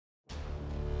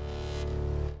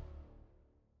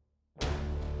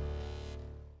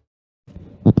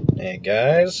Hey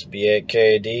guys,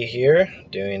 B8KD here,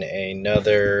 doing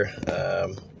another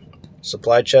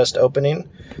supply chest opening.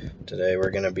 Today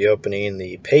we're going to be opening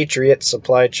the Patriot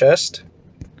supply chest.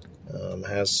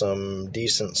 Has some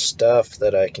decent stuff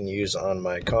that I can use on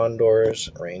my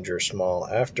Condors, Ranger small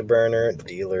afterburner,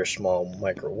 Dealer small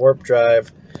micro warp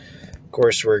drive. Of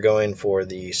course we're going for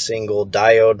the single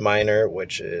diode miner,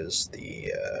 which is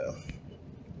the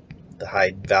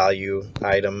high value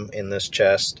item in this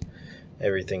chest.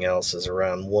 Everything else is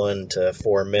around 1 to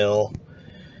 4 mil.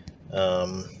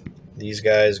 These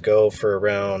guys go for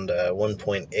around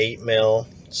 1.8 mil.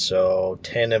 So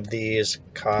 10 of these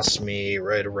cost me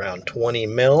right around 20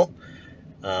 mil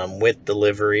with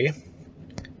delivery.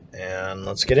 And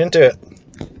let's get into it.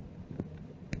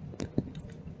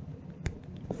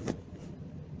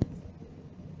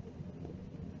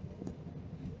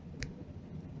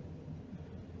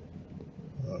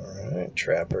 Alright,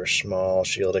 Trapper small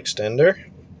shield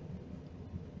extender.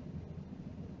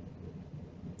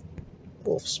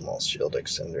 Wolf small shield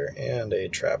extender and a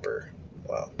Trapper.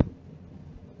 Wow.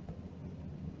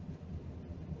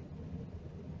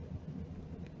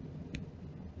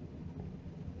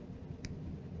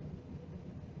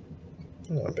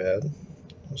 Not bad.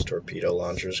 Those torpedo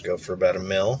launchers go for about 1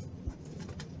 mil,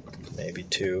 maybe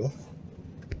 2.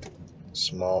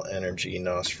 Small energy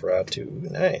Nosferatu.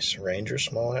 Nice. Ranger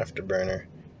small afterburner.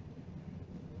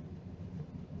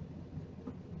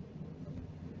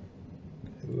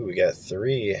 Ooh, we got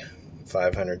 3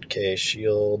 500k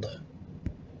shield,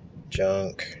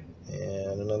 junk,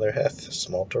 and another Heth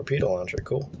small torpedo launcher.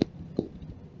 Cool.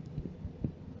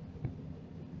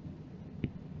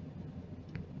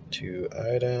 Two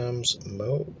items,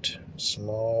 moat,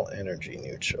 small energy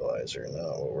neutralizer.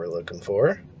 Not what we're looking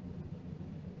for.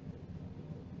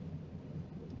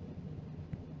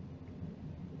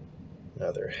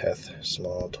 Another Heth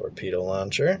small torpedo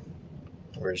launcher.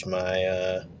 Where's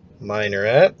my miner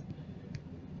at?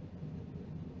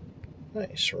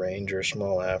 Nice. Ranger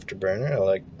small afterburner. I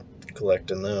like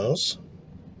collecting those.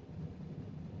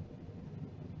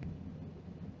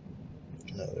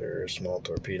 Another small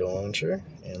torpedo launcher.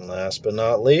 And last but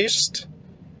not least,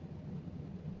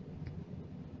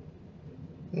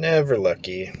 never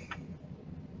lucky.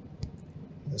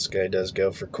 This guy does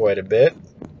go for quite a bit.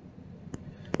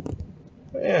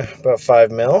 Yeah, about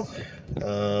 5 mil.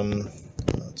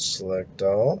 Let's select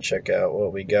all. Check out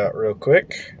what we got real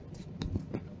quick.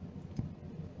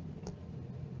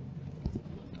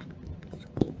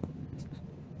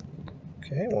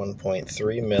 Okay,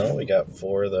 1.3 mil. We got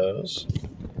 4 of those.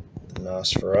 The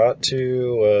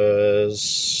Nosferatu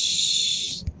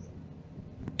was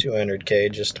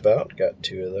 200k just about. Got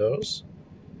 2 of those.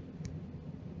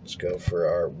 Let's go for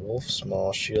our Wolf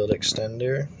small shield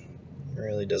extender.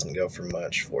 Really doesn't go for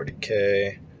much.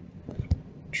 40k.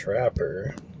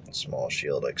 Trapper small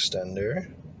shield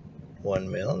extender.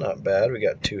 1 mil, not bad. We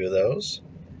got 2 of those.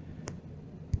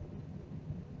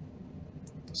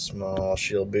 Small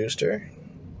shield booster.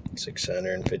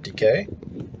 650k.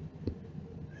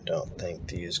 I don't think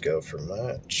these go for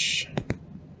much.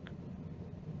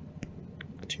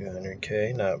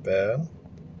 200k, not bad.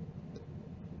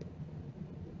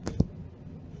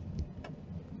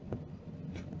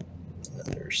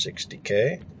 Another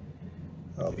 60k.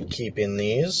 I'll be keeping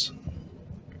these.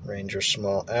 Ranger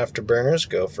small afterburners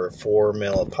go for 4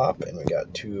 mil a pop, and we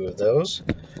got 2 of those.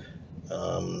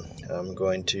 I'm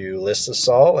going to list this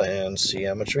all and see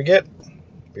how much we get.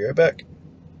 Be right back.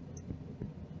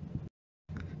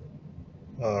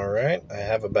 Alright, I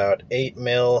have about 8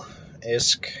 mil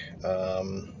ISK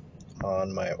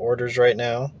on my orders right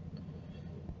now.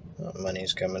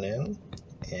 Money's coming in.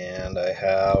 And I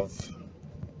have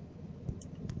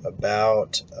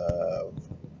about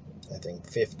I think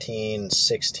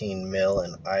 15-16 mil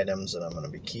in items that I'm going to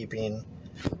be keeping.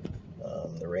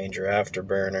 The Ranger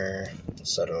afterburner,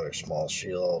 Settler small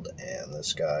shield, and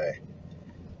this guy.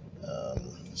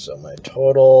 So my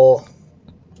total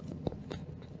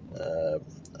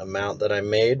amount that I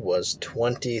made was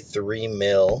 23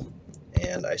 mil,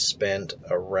 and I spent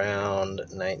around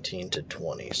 19 to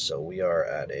 20. So we are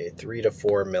at a 3 to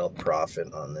 4 mil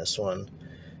profit on this one.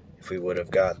 If we would have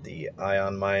got the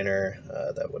ion miner,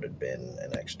 that would have been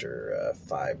an extra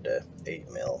 5 to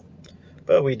 8 mil.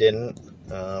 But we didn't.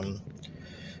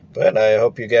 But I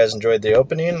hope you guys enjoyed the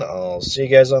opening. I'll see you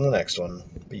guys on the next one.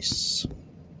 Peace.